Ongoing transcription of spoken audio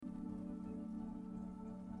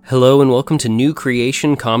Hello and welcome to New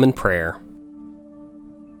Creation Common Prayer.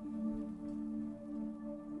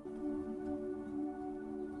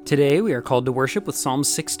 Today we are called to worship with Psalm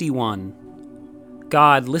 61.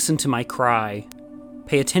 God, listen to my cry.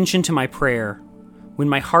 Pay attention to my prayer. When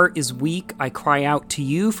my heart is weak, I cry out to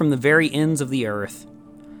you from the very ends of the earth.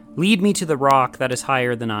 Lead me to the rock that is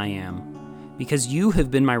higher than I am, because you have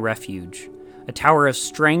been my refuge, a tower of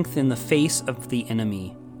strength in the face of the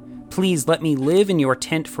enemy. Please let me live in your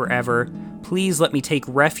tent forever. Please let me take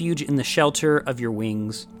refuge in the shelter of your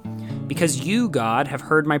wings. Because you, God, have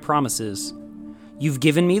heard my promises. You've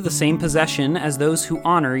given me the same possession as those who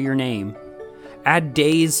honor your name. Add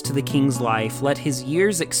days to the king's life. Let his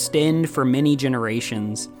years extend for many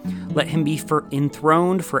generations. Let him be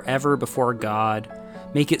enthroned forever before God.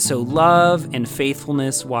 Make it so love and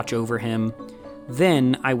faithfulness watch over him.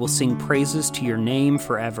 Then I will sing praises to your name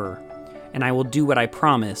forever, and I will do what I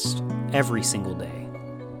promised every single day.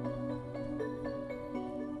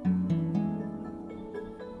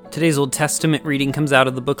 Today's Old Testament reading comes out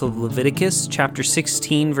of the book of Leviticus, chapter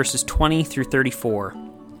 16, verses 20 through 34.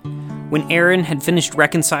 When Aaron had finished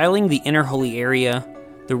reconciling the inner holy area,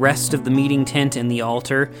 the rest of the meeting tent and the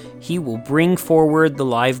altar, he will bring forward the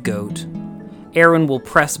live goat. Aaron will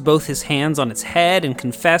press both his hands on its head and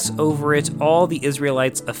confess over it all the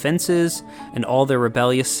Israelites' offenses and all their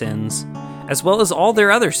rebellious sins, as well as all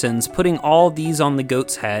their other sins, putting all these on the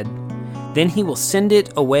goat's head. Then he will send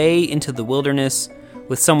it away into the wilderness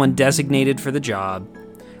with someone designated for the job.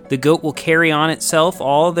 The goat will carry on itself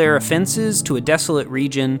all their offenses to a desolate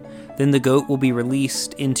region. Then the goat will be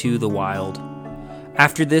released into the wild.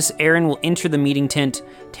 After this, Aaron will enter the meeting tent,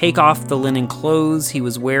 take off the linen clothes he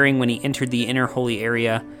was wearing when he entered the inner holy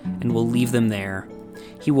area, and will leave them there.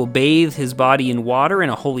 He will bathe his body in water in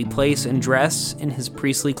a holy place and dress in his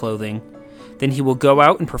priestly clothing. Then he will go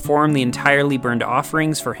out and perform the entirely burned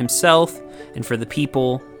offerings for himself and for the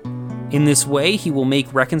people. In this way, he will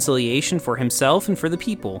make reconciliation for himself and for the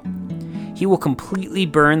people. He will completely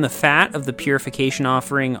burn the fat of the purification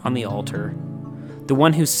offering on the altar. The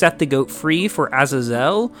one who set the goat free for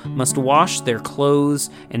Azazel must wash their clothes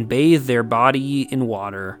and bathe their body in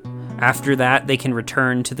water. After that, they can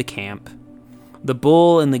return to the camp. The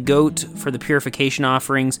bull and the goat for the purification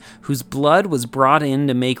offerings, whose blood was brought in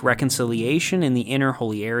to make reconciliation in the inner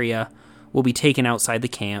holy area, will be taken outside the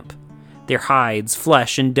camp. Their hides,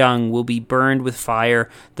 flesh, and dung will be burned with fire.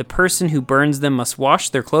 The person who burns them must wash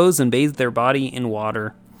their clothes and bathe their body in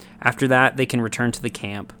water. After that, they can return to the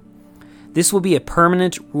camp. This will be a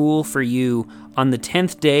permanent rule for you. On the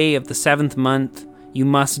 10th day of the 7th month, you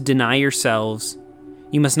must deny yourselves.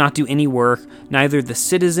 You must not do any work, neither the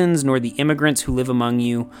citizens nor the immigrants who live among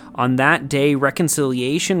you. On that day,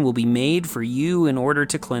 reconciliation will be made for you in order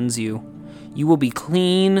to cleanse you. You will be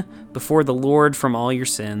clean before the Lord from all your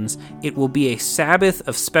sins. It will be a Sabbath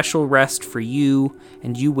of special rest for you,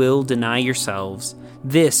 and you will deny yourselves.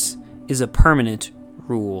 This is a permanent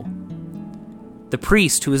rule. The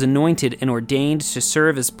priest who is anointed and ordained to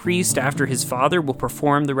serve as priest after his father will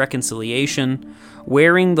perform the reconciliation,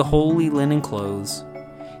 wearing the holy linen clothes.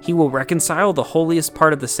 He will reconcile the holiest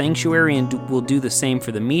part of the sanctuary and will do the same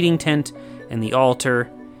for the meeting tent and the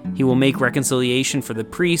altar. He will make reconciliation for the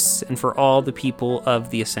priests and for all the people of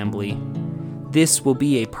the assembly. This will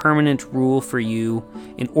be a permanent rule for you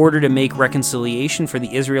in order to make reconciliation for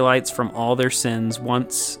the Israelites from all their sins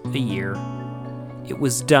once a year. It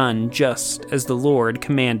was done just as the Lord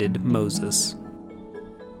commanded Moses.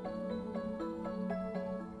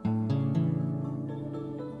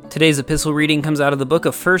 Today's epistle reading comes out of the book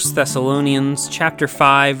of 1 Thessalonians, chapter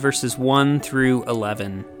 5, verses 1 through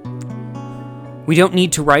 11. We don't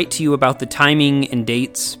need to write to you about the timing and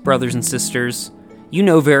dates, brothers and sisters. You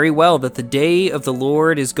know very well that the day of the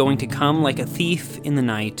Lord is going to come like a thief in the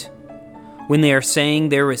night. When they are saying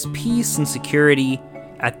there is peace and security,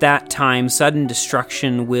 at that time sudden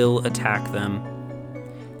destruction will attack them.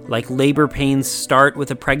 Like labor pains start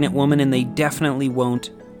with a pregnant woman, and they definitely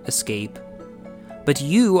won't escape. But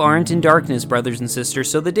you aren't in darkness, brothers and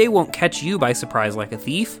sisters, so the day won't catch you by surprise like a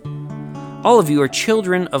thief. All of you are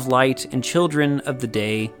children of light and children of the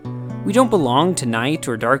day. We don't belong to night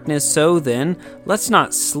or darkness, so then, let's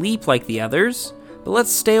not sleep like the others, but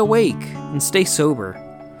let's stay awake and stay sober.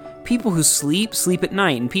 People who sleep, sleep at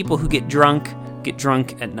night, and people who get drunk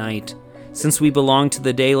at night. Since we belong to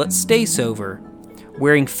the day, let's stay sober,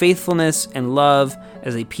 wearing faithfulness and love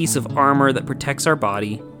as a piece of armor that protects our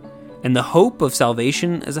body, and the hope of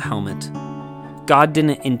salvation as a helmet. God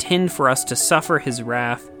didn't intend for us to suffer his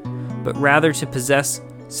wrath, but rather to possess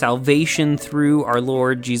salvation through our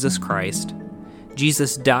Lord Jesus Christ.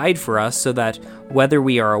 Jesus died for us so that whether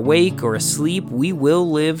we are awake or asleep, we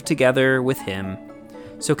will live together with him.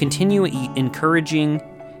 So continue encouraging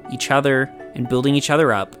each other and building each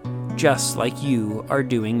other up, just like you are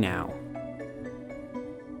doing now.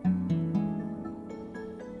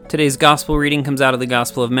 Today's gospel reading comes out of the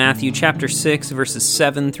Gospel of Matthew, chapter 6, verses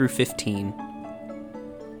 7 through 15.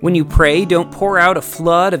 When you pray, don't pour out a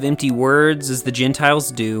flood of empty words as the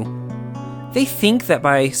Gentiles do. They think that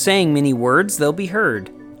by saying many words, they'll be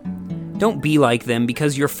heard. Don't be like them,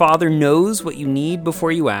 because your Father knows what you need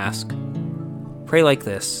before you ask. Pray like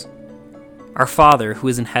this: Our Father who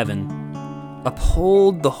is in heaven,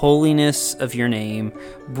 uphold the holiness of your name.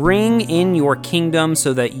 Bring in your kingdom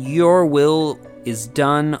so that your will is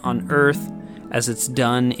done on earth as it's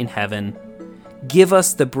done in heaven. Give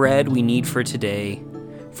us the bread we need for today.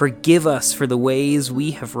 Forgive us for the ways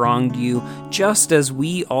we have wronged you, just as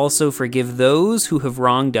we also forgive those who have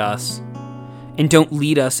wronged us. And don't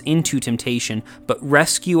lead us into temptation, but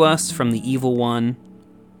rescue us from the evil one.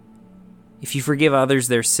 If you forgive others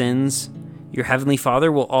their sins, your heavenly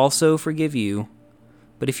Father will also forgive you.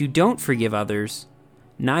 But if you don't forgive others,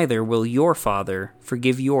 neither will your Father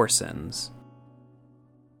forgive your sins.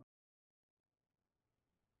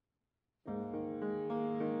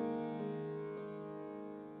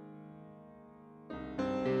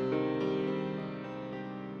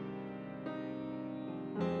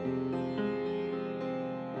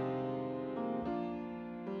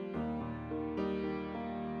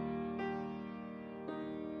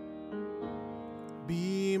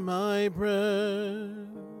 Be my bread,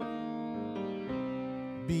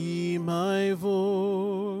 be my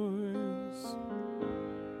voice,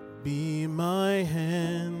 be my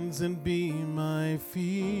hands and be my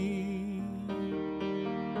feet,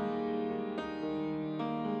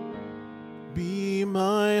 be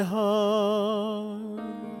my heart,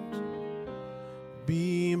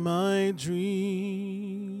 be my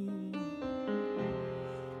dream,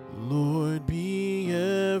 Lord, be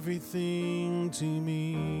everything to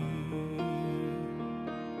me.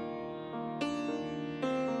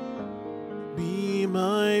 Be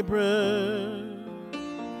my bread,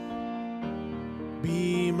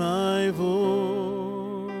 be my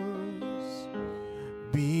voice,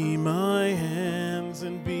 be my hands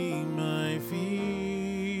and be my feet,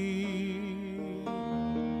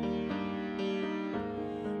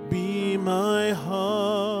 be my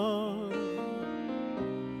heart,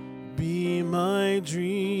 be my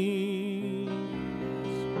dreams,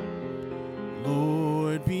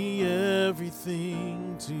 Lord, be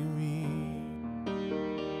everything to me.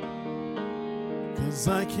 'Cause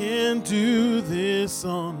I can't do this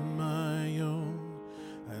on my own.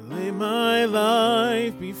 I lay my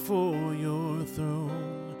life before your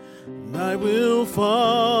throne, and I will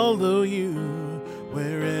follow you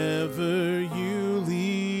wherever you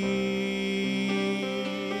lead.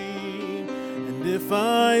 And if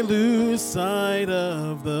I lose sight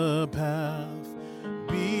of the path,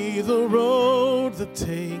 be the road that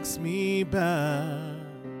takes me back.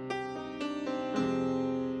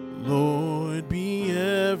 Lord, be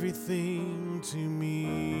everything to me.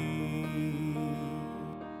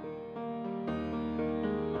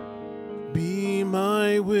 Be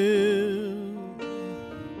my will,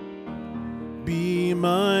 be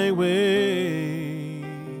my way,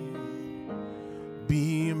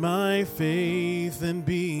 be my faith and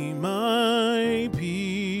be my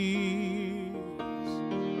peace,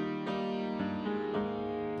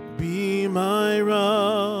 be my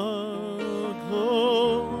rock,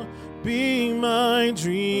 oh, be my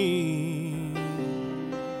dreams,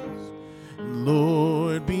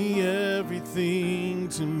 Lord, be everything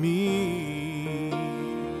to me.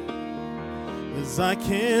 'Cause I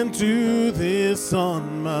can't do this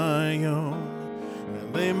on my own.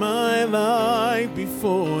 I lay my life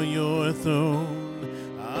before your throne.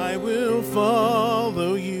 I will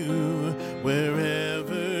follow you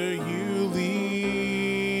wherever you lead.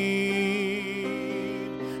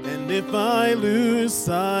 And if I lose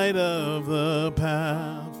sight of the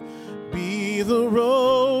path, be the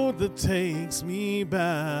road that takes me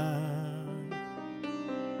back.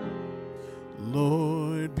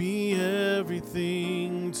 Lord, be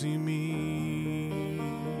everything to me.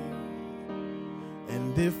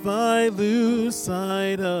 And if I lose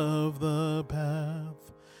sight of the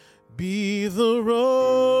path, be the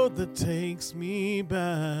road that takes me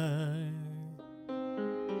back.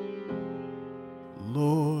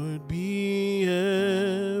 Lord, be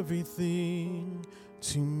everything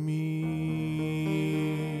to me.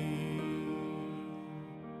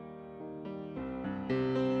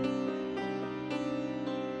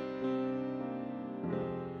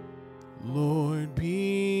 Lord,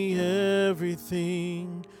 be everything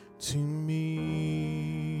everything to me.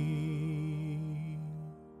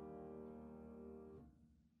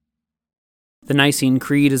 The Nicene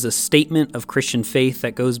Creed is a statement of Christian faith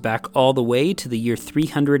that goes back all the way to the year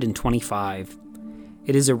 325.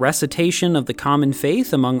 It is a recitation of the common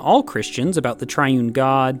faith among all Christians about the triune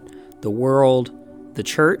God, the world, the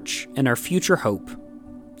church, and our future hope.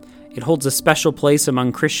 It holds a special place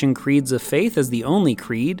among Christian creeds of faith as the only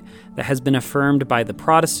creed that has been affirmed by the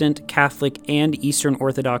Protestant, Catholic, and Eastern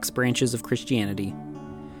Orthodox branches of Christianity.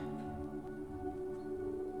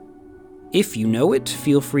 If you know it,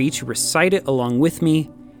 feel free to recite it along with me.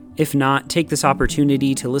 If not, take this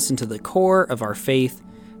opportunity to listen to the core of our faith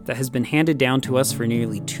that has been handed down to us for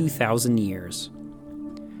nearly 2,000 years.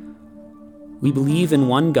 We believe in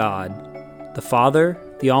one God, the Father,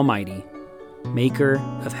 the Almighty, maker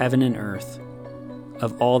of heaven and earth,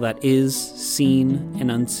 of all that is seen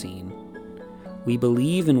and unseen. We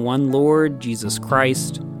believe in one Lord, Jesus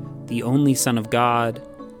Christ, the only Son of God,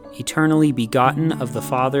 eternally begotten of the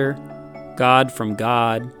Father, God from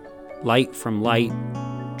God, light from light,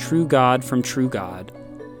 true God from true God,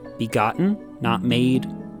 begotten, not made,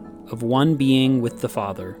 of one being with the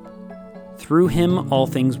Father. Through him all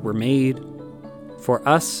things were made. For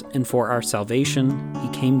us and for our salvation, he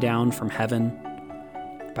came down from heaven.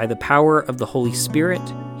 By the power of the Holy Spirit,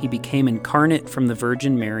 he became incarnate from the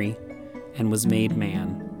Virgin Mary and was made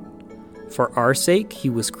man. For our sake, he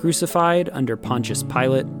was crucified under Pontius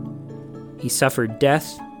Pilate. He suffered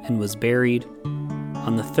death and was buried.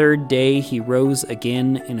 On the third day, he rose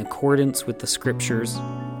again in accordance with the Scriptures.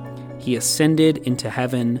 He ascended into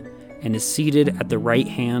heaven and is seated at the right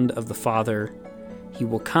hand of the Father. He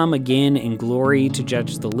will come again in glory to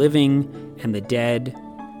judge the living and the dead,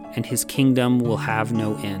 and his kingdom will have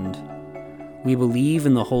no end. We believe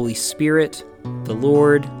in the Holy Spirit, the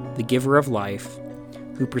Lord, the giver of life,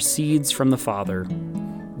 who proceeds from the Father.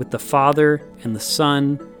 With the Father and the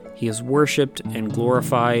Son, he is worshipped and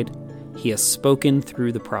glorified. He has spoken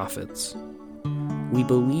through the prophets. We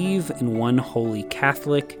believe in one holy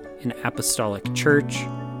Catholic and Apostolic Church.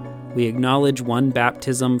 We acknowledge one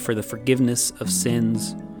baptism for the forgiveness of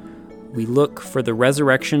sins. We look for the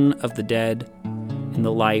resurrection of the dead and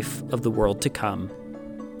the life of the world to come.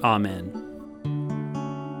 Amen.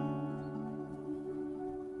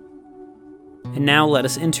 And now let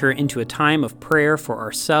us enter into a time of prayer for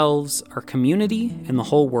ourselves, our community, and the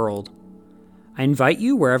whole world. I invite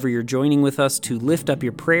you, wherever you're joining with us, to lift up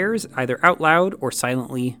your prayers, either out loud or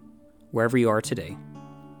silently, wherever you are today.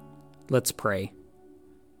 Let's pray.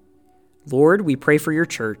 Lord, we pray for your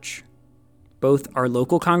church, both our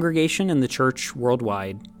local congregation and the church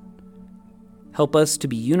worldwide. Help us to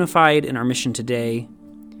be unified in our mission today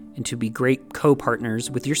and to be great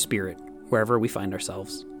co-partners with your Spirit wherever we find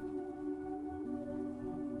ourselves.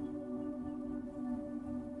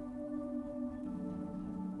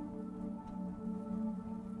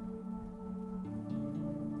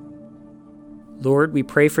 Lord, we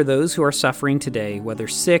pray for those who are suffering today, whether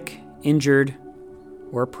sick, injured,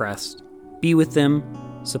 or oppressed. Be with them,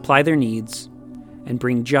 supply their needs, and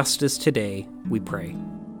bring justice today, we pray.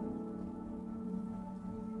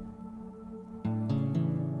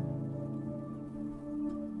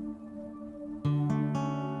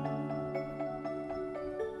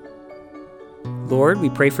 Lord, we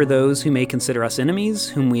pray for those who may consider us enemies,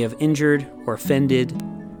 whom we have injured or offended.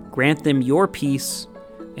 Grant them your peace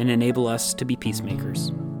and enable us to be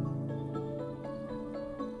peacemakers.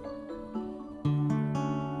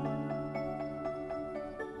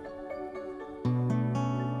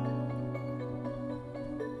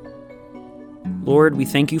 Lord, we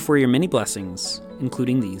thank you for your many blessings,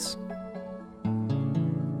 including these.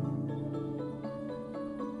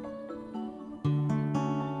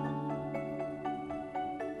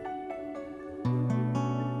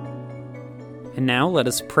 And now let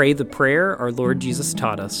us pray the prayer our Lord Jesus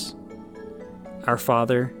taught us. Our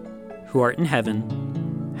Father, who art in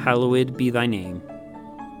heaven, hallowed be thy name.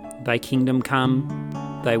 Thy kingdom come,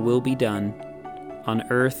 thy will be done, on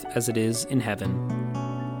earth as it is in heaven.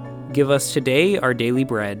 Give us today our daily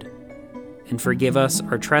bread, and forgive us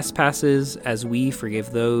our trespasses as we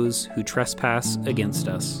forgive those who trespass against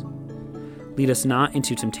us. Lead us not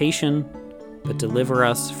into temptation, but deliver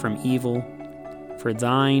us from evil. For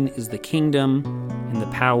thine is the kingdom, and the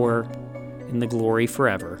power, and the glory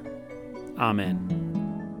forever. Amen.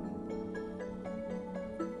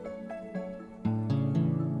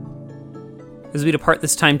 As we depart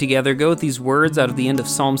this time together, go with these words out of the end of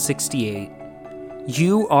Psalm 68.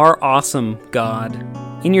 You are awesome, God,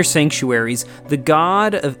 in your sanctuaries, the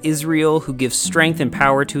God of Israel who gives strength and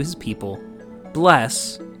power to his people.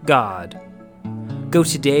 Bless God. Go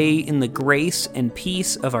today in the grace and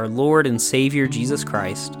peace of our Lord and Savior Jesus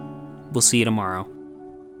Christ. We'll see you tomorrow.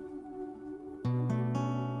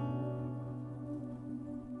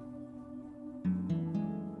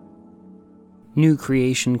 New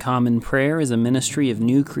Creation Common Prayer is a ministry of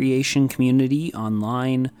New Creation Community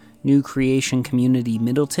Online, New Creation Community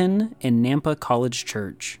Middleton, and Nampa College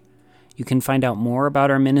Church. You can find out more about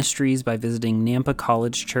our ministries by visiting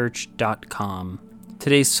nampacollegechurch.com.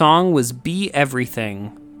 Today's song was Be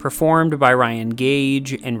Everything, performed by Ryan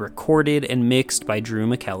Gage and recorded and mixed by Drew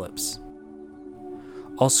McKellips.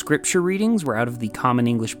 All scripture readings were out of the Common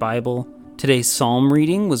English Bible. Today's psalm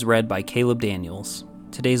reading was read by Caleb Daniels.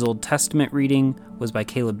 Today's Old Testament reading was by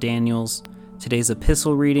Caleb Daniels. Today's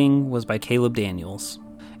epistle reading was by Caleb Daniels.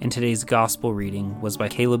 And today's gospel reading was by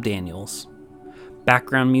Caleb Daniels.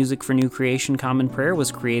 Background music for New Creation Common Prayer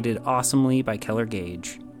was created awesomely by Keller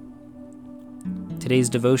Gage. Today's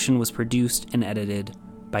devotion was produced and edited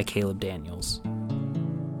by Caleb Daniels.